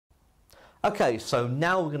Okay, so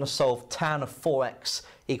now we're going to solve tan of 4x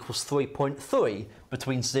equals 3.3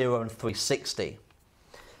 between 0 and 360.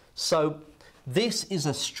 So this is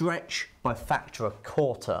a stretch by factor a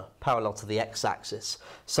quarter parallel to the x-axis.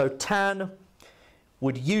 So tan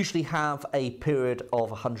would usually have a period of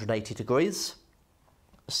 180 degrees.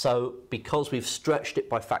 So because we've stretched it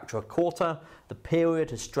by factor a quarter, the period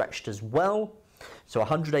has stretched as well. So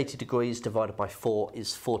 180 degrees divided by 4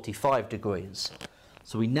 is 45 degrees.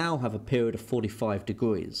 So we now have a period of 45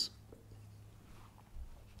 degrees.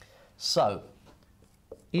 So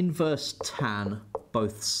inverse tan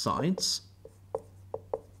both sides.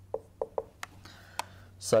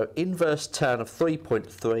 So inverse tan of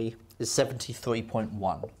 3.3 is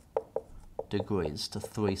 73.1 degrees to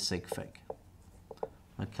 3 sig fig.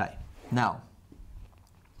 Okay, now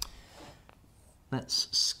let's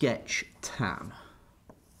sketch tan.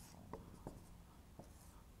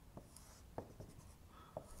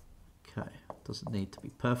 Okay, doesn't need to be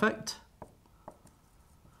perfect.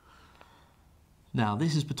 Now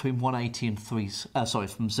this is between 180 and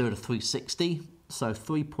from 0 to 360. So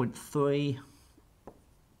 3.3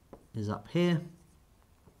 is up here.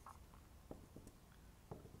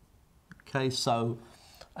 Okay, so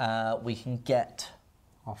we can get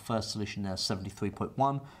our first solution there,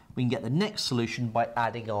 73.1. We can get the next solution by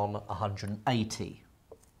adding on 180.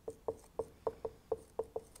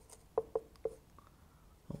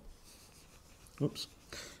 Oops,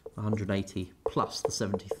 180 plus the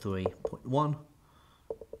 73.1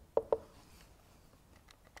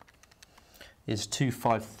 is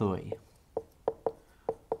 253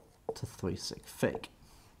 to 3 sig fig.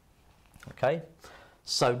 Okay,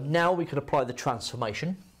 so now we can apply the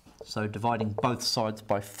transformation. So dividing both sides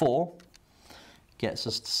by 4 gets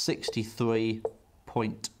us to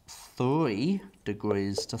 63.3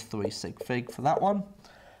 degrees to 3 sig fig for that one.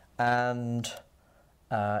 And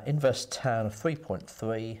inverse tan of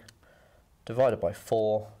 3.3 divided by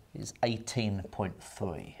 4 is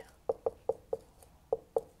 18.3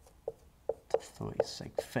 to 3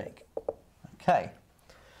 sig fig. Okay,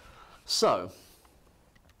 so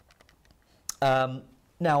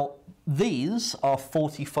now these are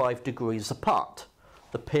 45 degrees apart,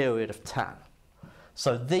 the period of tan.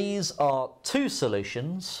 So these are two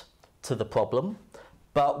solutions to the problem,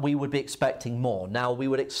 but we would be expecting more. Now we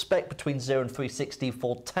would expect between 0 and 360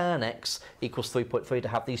 for tan x equals 3.3 to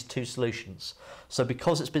have these two solutions. So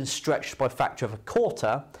because it's been stretched by a factor of a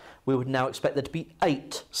quarter, we would now expect there to be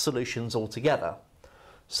 8 solutions altogether.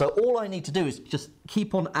 So all I need to do is just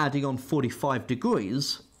keep on adding on 45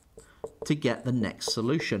 degrees to get the next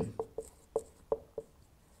solution.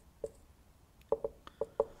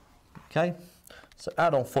 Okay, so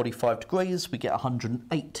add on 45 degrees, we get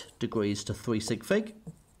 108 degrees to 3 sig fig.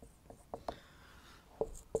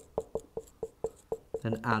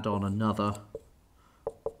 Then add on another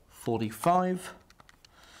 45,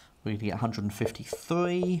 we get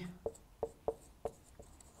 153.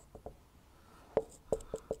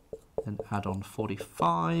 Then add on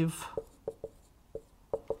 45.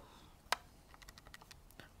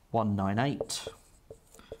 198.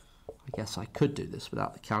 I guess I could do this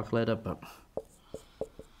without the calculator, but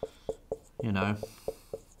you know,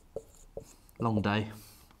 long day.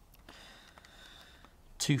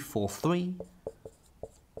 243.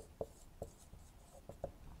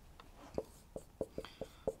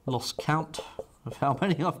 Lost count of how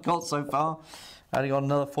many I've got so far. Adding on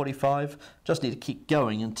another 45. Just need to keep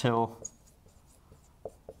going until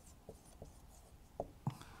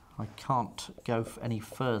I can't go any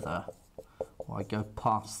further, or I go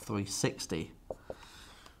past 360.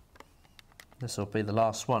 This will be the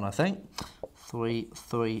last one, I think.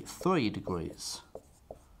 333 degrees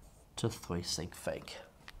to 3 sig fig.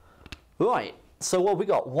 Right, so what have we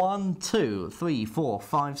got? 1, 2, 3, 4,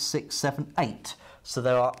 5, 6, 7, 8. So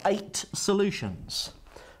there are 8 solutions.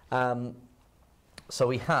 So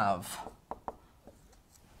we have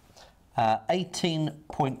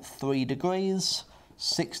 18.3 degrees,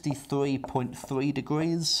 63.3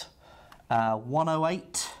 degrees,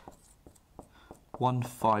 108,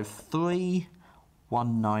 153,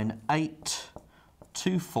 198,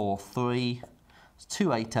 243,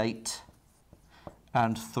 288,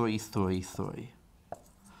 and 333.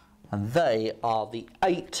 And they are the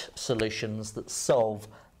 8 solutions that solve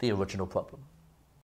the original problem.